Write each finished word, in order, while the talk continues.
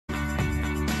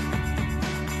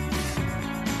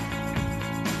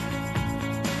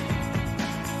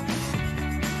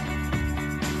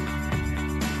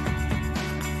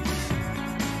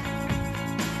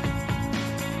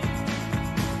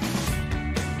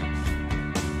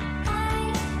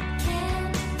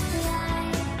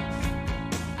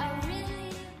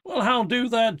Well, how do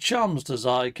there, chums? As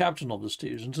I, Captain of the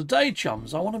Stews, and today,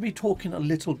 chums, I want to be talking a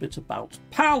little bit about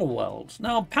Palworld.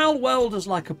 Now, Palworld is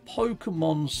like a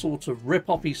Pokemon sort of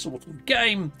rip-offy sort of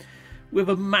game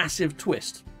with a massive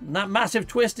twist. And that massive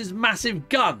twist is massive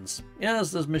guns.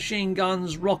 Yes, there's machine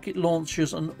guns, rocket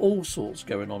launchers, and all sorts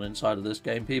going on inside of this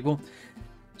game, people.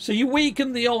 So you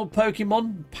weaken the old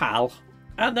Pokemon, Pal,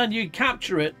 and then you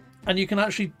capture it, and you can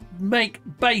actually make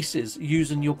bases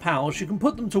using your pals. You can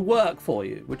put them to work for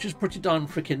you, which is pretty darn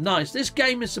freaking nice. This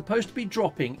game is supposed to be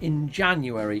dropping in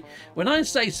January. When I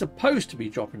say supposed to be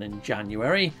dropping in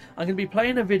January, I'm going to be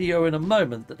playing a video in a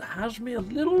moment that has me a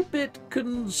little bit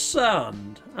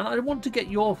concerned. And I want to get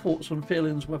your thoughts and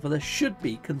feelings whether there should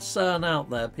be concern out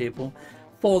there, people,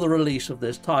 for the release of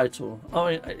this title.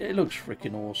 I mean, it looks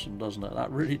freaking awesome, doesn't it?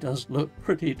 That really does look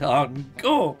pretty darn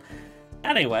cool.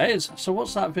 Anyways, so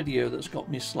what's that video that's got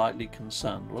me slightly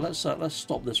concerned? Well, let's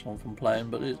stop this one from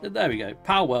playing, but there we go.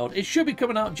 Palworld. It should be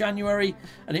coming out January,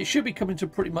 and it should be coming to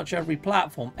pretty much every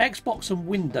platform. Xbox and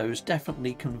Windows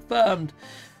definitely confirmed.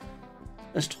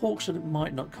 There's talks that it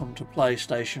might not come to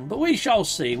PlayStation, but we shall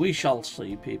see. We shall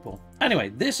see, people. Anyway,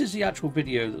 this is the actual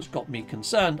video that's got me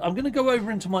concerned. I'm going to go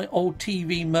over into my old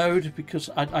TV mode because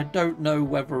I don't know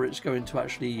whether it's going to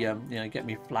actually get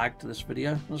me flagged to this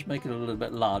video. Let's make it a little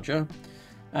bit larger.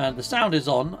 And the sound is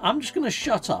on. I'm just going to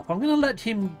shut up. I'm going to let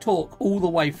him talk all the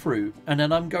way through, and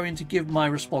then I'm going to give my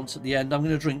response at the end. I'm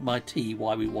going to drink my tea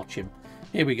while we watch him.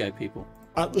 Here we go, people.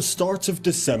 At the start of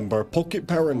December, Pocket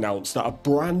Pair announced that a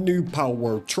brand new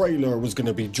Palworld trailer was going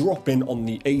to be dropping on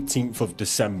the 18th of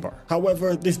December.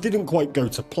 However, this didn't quite go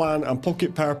to plan, and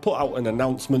Pocket Pair put out an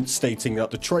announcement stating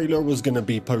that the trailer was going to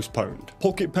be postponed.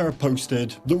 Pocket Pair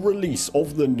posted, "The release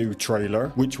of the new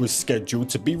trailer, which was scheduled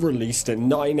to be released at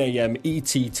 9 AM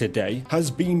ET today, has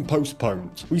been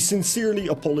postponed. We sincerely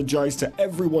apologize to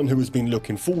everyone who has been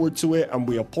looking forward to it, and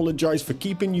we apologize for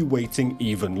keeping you waiting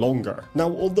even longer." Now,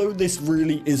 although this really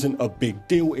isn't a big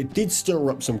deal, it did stir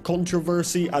up some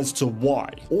controversy as to why,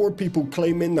 or people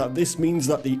claiming that this means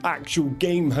that the actual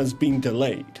game has been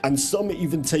delayed, and some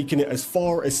even taking it as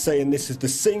far as saying this is the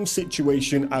same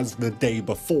situation as the day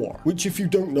before, which, if you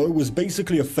don't know, was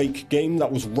basically a fake game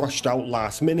that was rushed out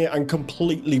last minute and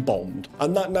completely bombed.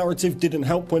 And that narrative didn't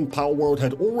help when Palworld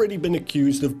had already been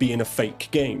accused of being a fake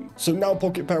game. So now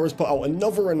Pocket Pair has put out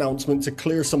another announcement to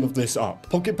clear some of this up.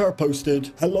 Pocket Pair posted,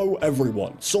 "Hello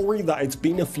everyone, sorry that it's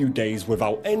been a few days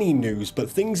without any news, but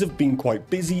things have been quite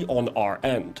busy on our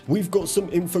end. We've got some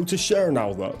info to share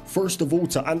now though. First of all,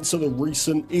 to answer the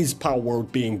recent 'is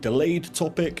Palworld being delayed'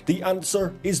 topic, the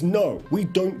answer is no, we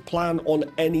don't plan on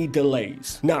any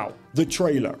delays. Now, the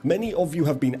trailer. Many of you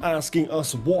have been asking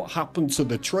us what happened to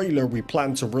the trailer we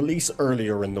planned to release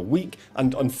earlier in the week,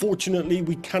 and unfortunately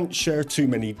we can't share too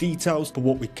many details, but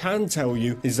what we can tell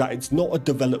you is that it's not a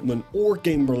development or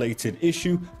game related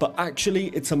issue, but actually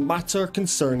it's a matter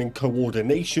concerning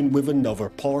coordination with another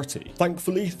party.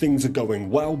 Thankfully things are going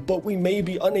well, but we may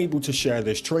be unable to share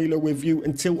this trailer with you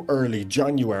until early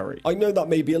January. I know that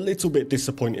may be a little bit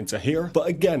disappointing to hear, but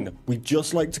again, we'd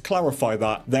just like to clarify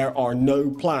that there are no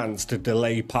plans to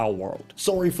delay Palworld.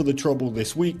 Sorry for the trouble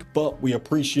this week, but we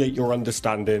appreciate your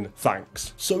understanding.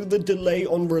 Thanks." So the delay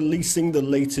on releasing the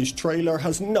latest trailer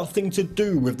has nothing to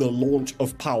do with the launch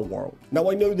of Palworld.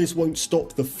 Now I know this won't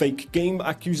stop the fake game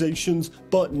accusations,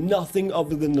 but nothing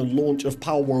other than the launch of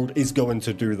Palworld is going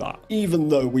to do that. Even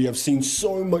though we have seen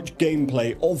so much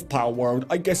gameplay of Palworld,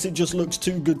 I guess it just looks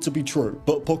too good to be true.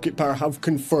 But Pocket Pair have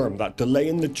confirmed that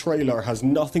delaying the trailer has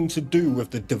nothing to do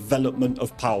with the development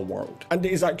of Palworld, and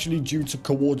it is actually due to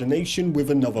coordination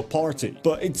with another party,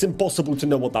 but it's impossible to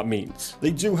know what that means.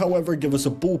 They do, however, give us a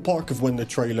ballpark of when the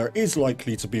trailer is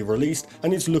likely to be released,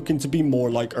 and it's looking to be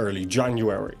more like early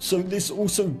January. So this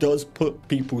also does put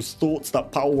people's thoughts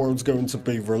that Palworld's going to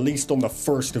be released on the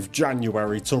 1st of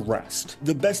January to rest.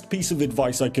 The best piece of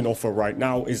advice I can offer right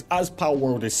now is, as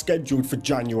Palworld is scheduled for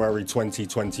January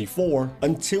 2024,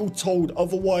 until told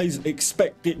otherwise,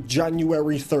 expect it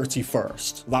January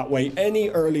 31st. That way any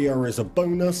earlier is a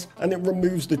bonus, and it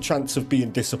removes the chance of being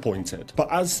disappointed.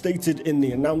 But as stated in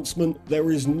the announcement,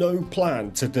 there is no plan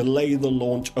to delay the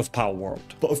launch of Palworld.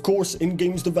 But of course, in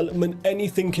games development,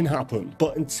 anything can happen.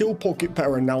 But until Pocket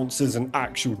Pair announces an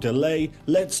actual delay,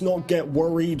 let's not get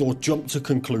worried or jump to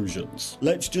conclusions.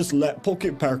 Let's just let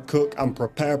Pocket Pair cook and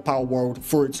prepare Palworld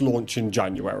for its launch in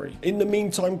January. In the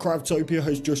meantime, Craftopia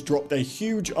has just dropped a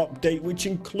huge update which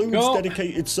includes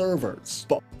dedicated servers.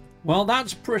 Well,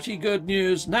 that's pretty good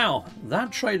news. Now,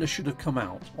 that trailer should have come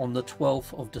out on the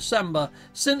 12th of December.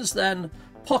 Since then,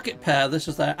 Pocket Pair, this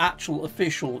is their actual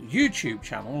official YouTube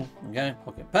channel, okay,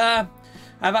 Pocket Pair,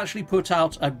 have actually put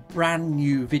out a brand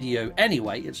new video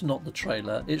anyway. It's not the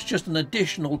trailer, it's just an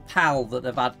additional PAL that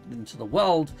they've added into the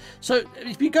world. So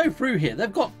if you go through here,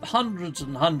 they've got hundreds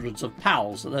and hundreds of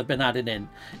PALs that they've been adding in.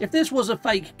 If this was a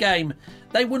fake game,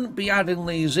 they wouldn't be adding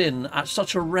these in at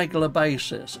such a regular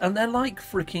basis, and they're like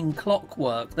freaking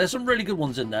clockwork. There's some really good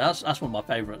ones in there. That's one of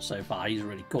my favourites so far. He's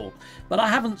really cool, but I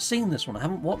haven't seen this one, I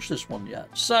haven't watched this one yet,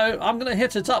 so I'm going to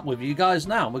hit it up with you guys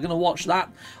now. We're going to watch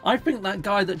that. I think that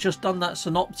guy that just done that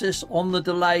synopsis on the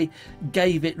delay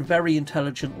gave it very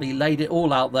intelligently, laid it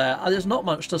all out there. There's not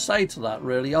much to say to that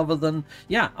really, other than,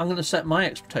 yeah, I'm going to set my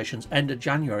expectations end of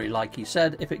January like he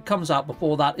said. If it comes out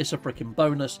before that, it's a freaking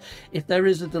bonus. If there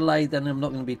is a delay, then I'm not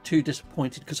going to be too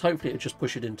disappointed, because hopefully it'll just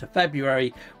push it into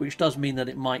February, which does mean that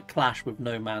it might clash with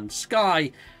No Man's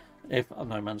Sky, if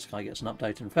No Man's Sky gets an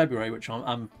update in February, which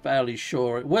I'm fairly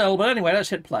sure it will. But anyway, let's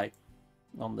hit play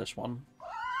on this one.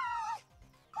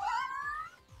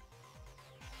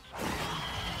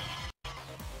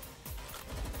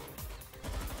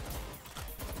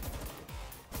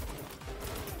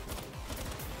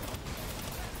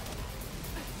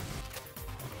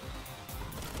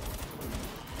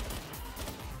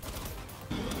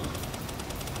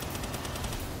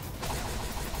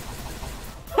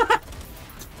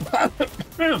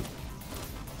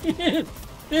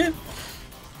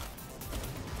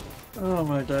 Oh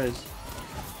my days.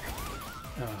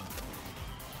 Oh.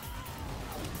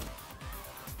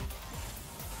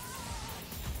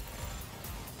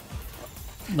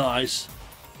 Nice.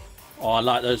 Oh, I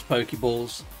like those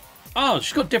Pokeballs. Oh,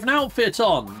 she's got a different outfit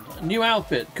on. A new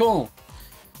outfit. Cool.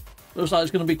 Looks like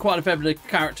there's going to be quite a fair bit of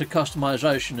character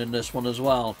customization in this one as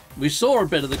well. We saw a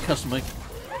bit of the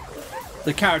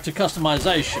character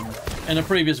customization in a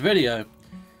previous video.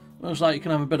 Looks like you can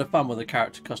have a bit of fun with the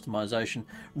character customization.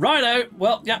 Righto,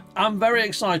 well, yeah, I'm very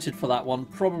excited for that one,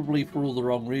 probably for all the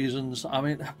wrong reasons. I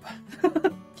mean,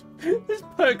 this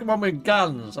Pokemon with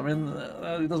guns, I mean,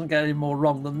 it doesn't get any more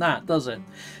wrong than that, does it?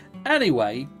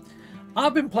 Anyway,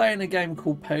 I've been playing a game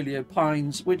called Paleo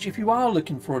Pines, which if you are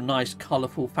looking for a nice,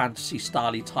 colourful,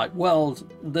 fantasy-style type world,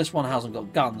 this one hasn't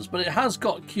got guns, but it has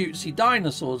got cutesy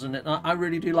dinosaurs in it. I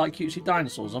really do like cutesy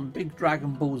dinosaurs. I'm a big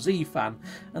Dragon Ball Z fan,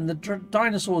 and the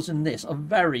dinosaurs in this are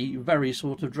very, very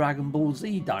sort of Dragon Ball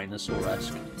Z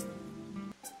dinosaur-esque.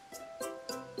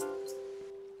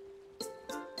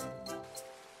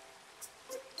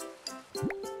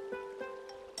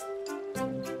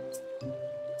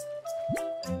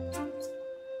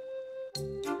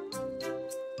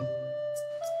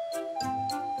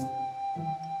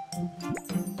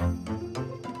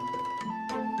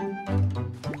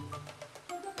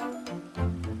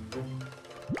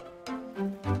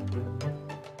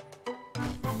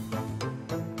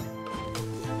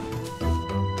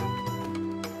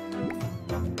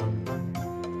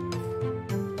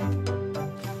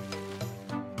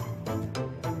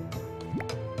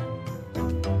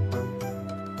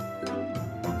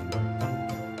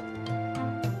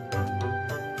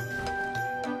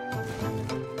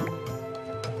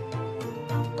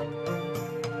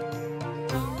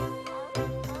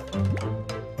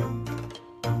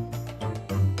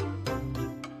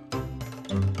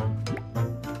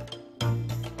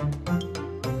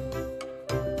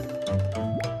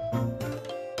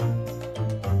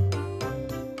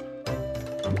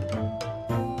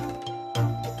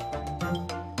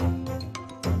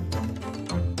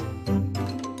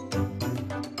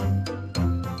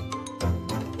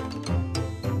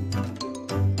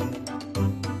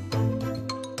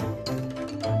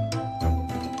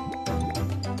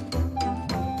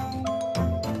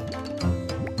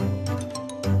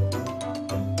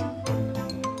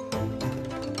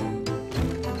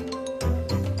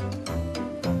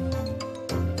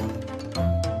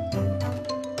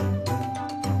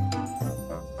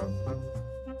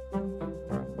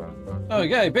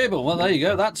 Okay, people, well, there you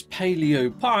go. That's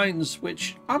Paleo Pines,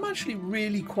 which I'm actually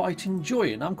really quite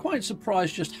enjoying. I'm quite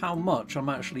surprised just how much I'm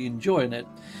actually enjoying it.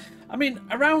 I mean,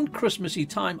 around Christmassy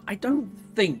time, I don't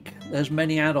think there's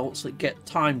many adults that get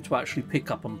time to actually pick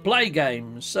up and play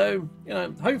games. So, you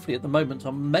know, hopefully at the moment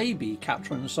I'm maybe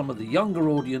capturing some of the younger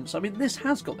audience. I mean, this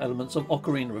has got elements of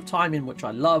Ocarina of Time in, which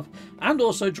I love, and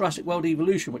also Jurassic World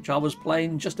Evolution, which I was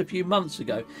playing just a few months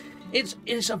ago.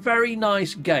 It's a very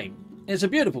nice game. It's a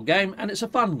beautiful game and it's a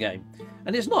fun game.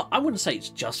 And it's not, I wouldn't say it's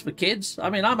just for kids. I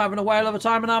mean, I'm having a whale of a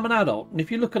time and I'm an adult. And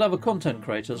if you look at other content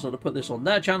creators that have put this on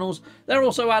their channels, they're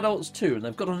also adults too. And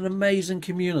they've got an amazing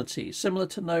community, similar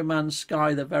to No Man's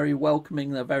Sky. They're very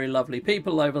welcoming. They're very lovely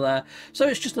people over there. So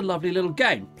it's just a lovely little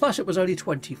game. Plus, it was only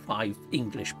 25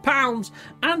 English pounds.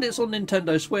 And it's on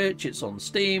Nintendo Switch. It's on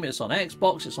Steam. It's on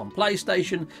Xbox. It's on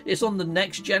PlayStation. It's on the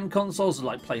next-gen consoles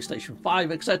like PlayStation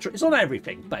 5, etc. It's on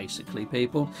everything, basically,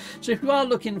 people. So if you are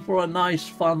looking for a nice,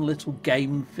 fun little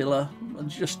game filler,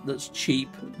 just that's cheap,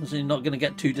 so you're not going to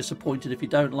get too disappointed if you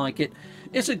don't like it,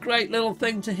 it's a great little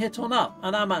thing to hit on up,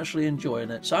 and I'm actually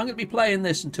enjoying it. So I'm going to be playing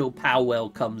this until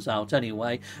Palworld comes out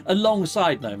anyway,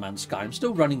 alongside No Man's Sky. I'm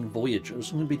still running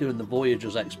Voyagers. I'm going to be doing the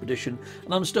Voyagers expedition,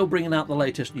 and I'm still bringing out the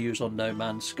latest news on No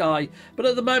Man's Sky. But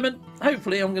at the moment,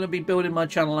 hopefully I'm going to be building my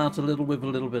channel out a little with a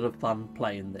little bit of fun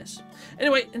playing this.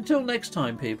 Anyway, until next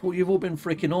time, people, you've all been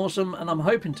freaking awesome, and I'm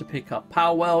hoping to pick up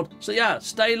Palworld. So yeah,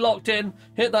 stay locked in,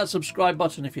 hit that subscribe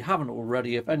button if you haven't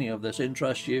already, if any of this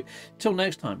interests you. Till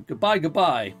next time, goodbye,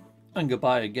 goodbye, and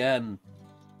goodbye again.